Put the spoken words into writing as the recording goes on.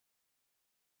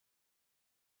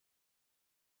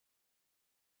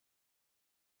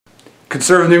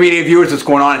Conservative New Media viewers, what's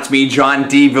going on? It's me, John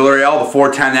D. Villarreal, the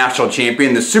four-time national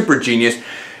champion, the super genius.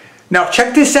 Now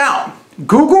check this out.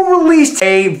 Google released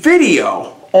a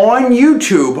video on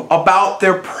YouTube about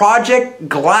their Project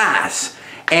Glass.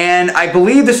 And I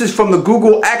believe this is from the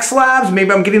Google X Labs.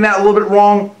 Maybe I'm getting that a little bit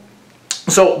wrong.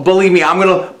 So believe me, I'm going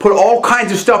to put all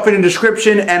kinds of stuff in the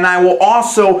description, and I will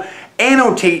also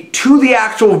annotate to the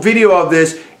actual video of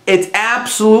this. It's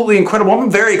absolutely incredible.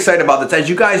 I'm very excited about this. As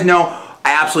you guys know,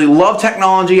 I absolutely love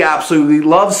technology, I absolutely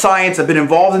love science. I've been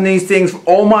involved in these things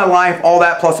all my life, all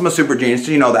that, plus I'm a super genius,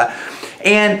 so you know that.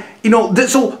 And, you know,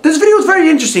 so this video is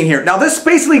very interesting here. Now, this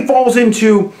basically falls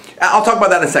into, I'll talk about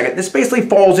that in a second. This basically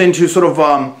falls into sort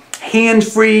of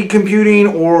hands-free computing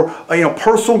or, you know,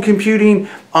 personal computing,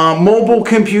 mobile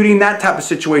computing, that type of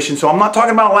situation. So I'm not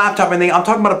talking about a laptop or anything. I'm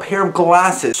talking about a pair of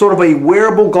glasses, sort of a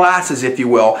wearable glasses, if you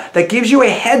will, that gives you a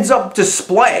heads-up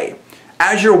display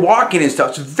as you're walking and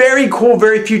stuff. It's very cool,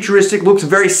 very futuristic, looks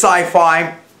very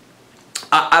sci-fi.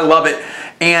 I love it.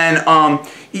 And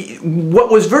what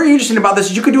was very interesting about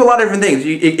this is you could do a lot of different things.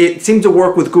 It seems to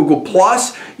work with Google+.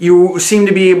 You seem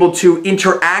to be able to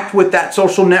interact with that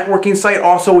social networking site.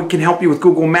 Also, it can help you with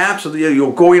Google Maps, so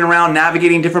you're going around,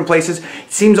 navigating different places.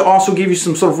 It seems to also give you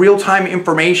some sort of real-time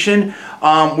information,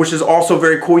 which is also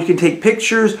very cool. You can take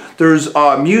pictures. There's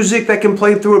music that can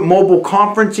play through it, mobile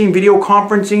conferencing, video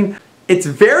conferencing. It's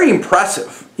very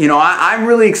impressive. You know, I'm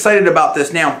really excited about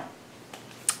this. Now,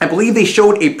 I believe they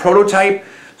showed a prototype.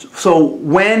 So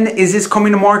when is this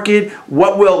coming to market?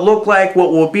 What will it look like?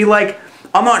 What will it be like?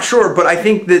 I'm not sure, but I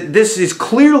think that this is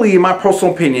clearly, in my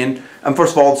personal opinion, and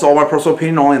first of all, it's all my personal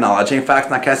opinion only, knowledge ain't facts,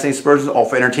 not casting any aspersions, all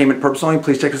for entertainment purpose only.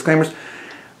 Please check disclaimers.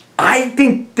 I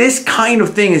think this kind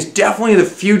of thing is definitely the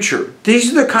future.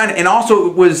 These are the kind of, and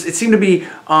also it seemed to be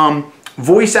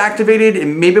voice activated,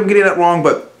 and maybe I'm getting that wrong,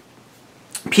 but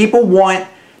people want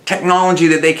technology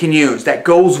that they can use, that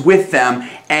goes with them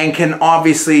and can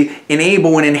obviously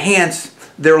enable and enhance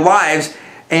their lives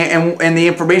and the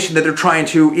information that they're trying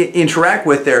to interact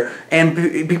with there.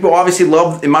 And people obviously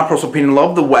love, in my personal opinion,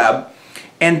 love the web.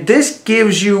 And this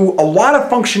gives you a lot of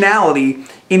functionality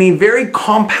in a very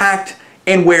compact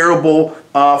and wearable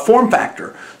form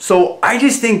factor. So I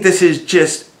just think this is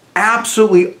just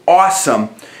absolutely awesome.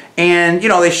 And, you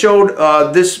know, they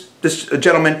showed this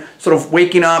gentleman sort of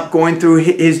waking up, going through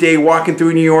his day, walking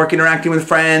through New York, interacting with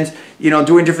friends, you know,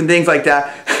 doing different things like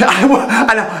that.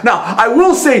 Now, I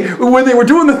will say, when they were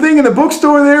doing the thing in the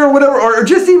bookstore there or whatever, or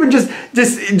just even just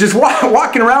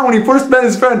walking around when he first met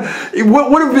his friend,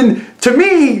 what would have been, to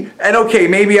me, and okay,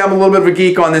 maybe I'm a little bit of a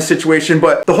geek on this situation,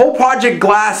 but the whole Project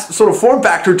Glass sort of form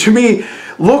factor, to me,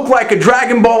 looked like a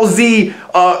Dragon Ball Z,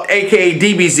 aka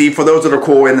DBZ, for those that are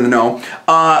cool and in the know,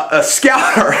 a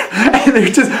scouter. And they're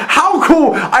just, how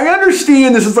cool. I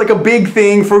understand this is like a big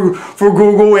thing for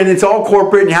Google and it's all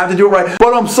corporate and you have to do it right,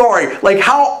 but I'm sorry, like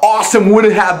how awesome would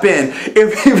it have been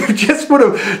if it just would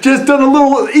have just done a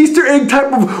little Easter egg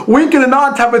type of wink and a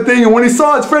nod type of thing, and when he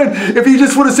saw his friend, if he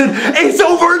just would have said, "It's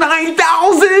over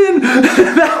 9,000,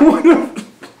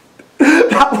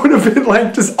 that would have been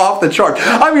like just off the chart.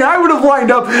 I mean, I would have lined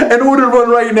up and ordered one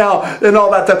right now and all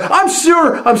that stuff. I'm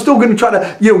sure I'm still going to try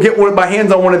to, you know, get my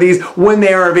hands on one of these when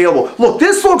they are available. Look,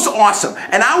 this looks awesome,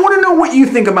 and I want to know what you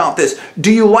think about this.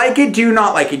 Do you like it? Do you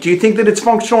not like it? Do you think that it's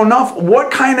functional enough?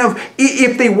 What kind of,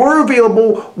 if they were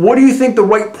available, what do you think the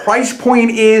right price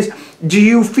point is? Do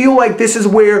you feel like this is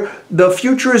where the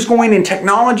future is going and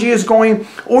technology is going?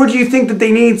 Or do you think that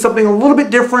they need something a little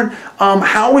bit different?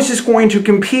 How is this going to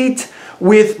compete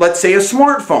with, let's say, a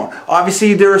smartphone?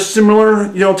 Obviously, there are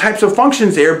similar, you know, types of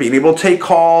functions there, being able to take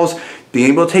calls,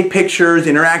 being able to take pictures,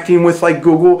 interacting with like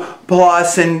Google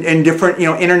Plus and different, you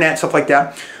know, internet, stuff like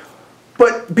that.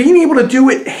 But being able to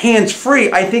do it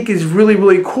hands-free, I think is really,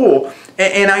 really cool.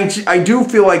 And I do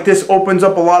feel like this opens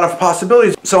up a lot of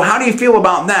possibilities. So how do you feel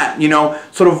about that? You know,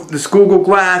 sort of this Google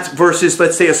Glass versus,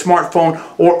 let's say, a smartphone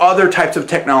or other types of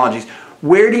technologies.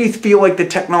 Where do you feel like the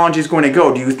technology is going to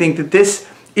go? Do you think that this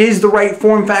is the right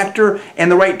form factor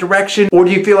and the right direction? Or do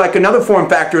you feel like another form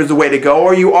factor is the way to go?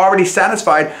 Or are you already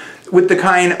satisfied with the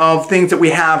kind of things that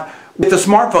we have with the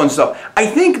smartphone stuff? I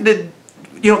think that,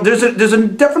 you know, there's a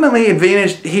definitely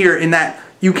advantage here in that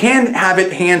you can have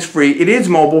it hands-free, it is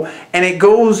mobile, and it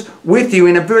goes with you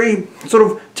in a very sort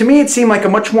of, to me it seemed like a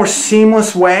much more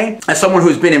seamless way. As someone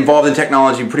who's been involved in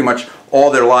technology pretty much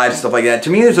all their lives, stuff like that, to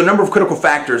me there's a number of critical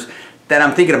factors that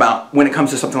I'm thinking about when it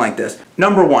comes to something like this.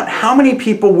 Number one, how many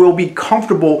people will be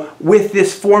comfortable with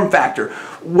this form factor?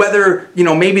 Whether,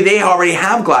 maybe they already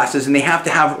have glasses and they have to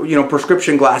have,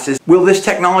 prescription glasses. Will this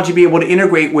technology be able to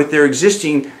integrate with their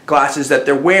existing glasses that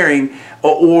they're wearing,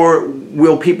 or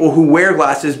will people who wear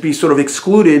glasses be sort of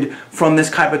excluded from this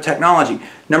type of technology?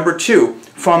 Number two,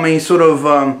 from a sort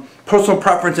of personal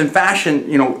preference and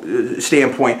fashion,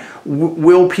 standpoint,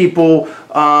 will people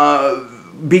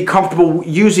be comfortable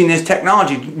using this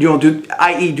technology?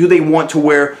 I.e., do they want to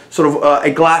wear sort of a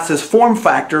glasses form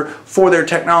factor for their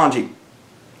technology?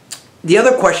 The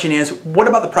other question is, what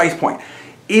about the price point?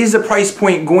 Is the price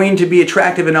point going to be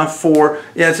attractive enough for,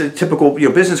 that's a typical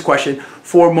business question,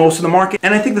 for most of the market?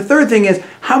 And I think the third thing is,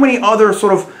 how many other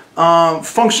sort of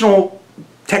functional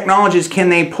technologies can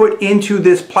they put into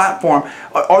this platform?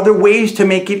 Are there ways to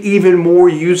make it even more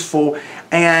useful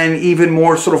and even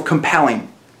more sort of compelling?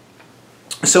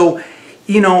 So,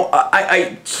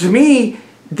 to me,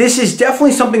 this is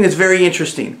definitely something that's very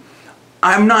interesting.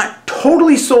 I'm not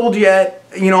totally sold yet.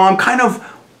 I'm kind of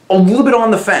a little bit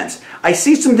on the fence. I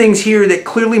see some things here that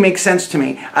clearly make sense to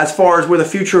me as far as where the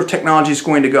future of technology is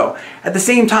going to go. At the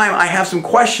same time, I have some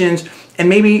questions and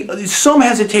maybe some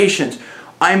hesitations.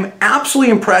 I'm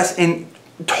absolutely impressed, and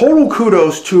total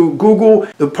kudos to Google,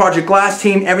 the Project Glass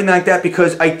team, everything like that,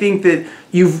 because I think that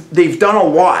they've done a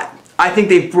lot. I think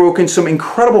they've broken some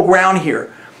incredible ground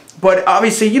here. But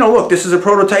obviously, look, this is a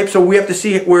prototype, so we have to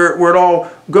see where it all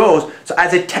goes. So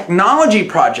as a technology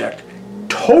project,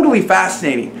 totally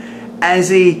fascinating.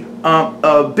 As a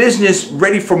business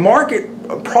ready for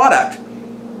market product,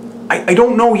 I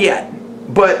don't know yet.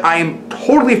 But I'm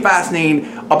totally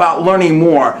fascinated about learning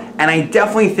more, and I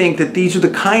definitely think that these are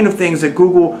the kind of things that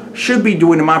Google should be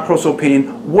doing, in my personal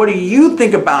opinion. What do you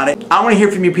think about it? I want to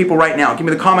hear from you people right now. Give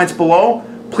me the comments below.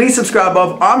 Please subscribe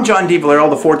above. I'm John D. Villarreal,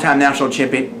 the 4-time national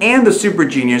champion and the super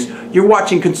genius. You're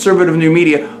watching Conservative New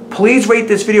Media. Please rate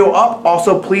this video up.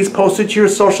 Also, please post it to your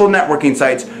social networking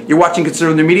sites. You're watching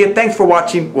Conservative New Media. Thanks for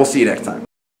watching. We'll see you next time.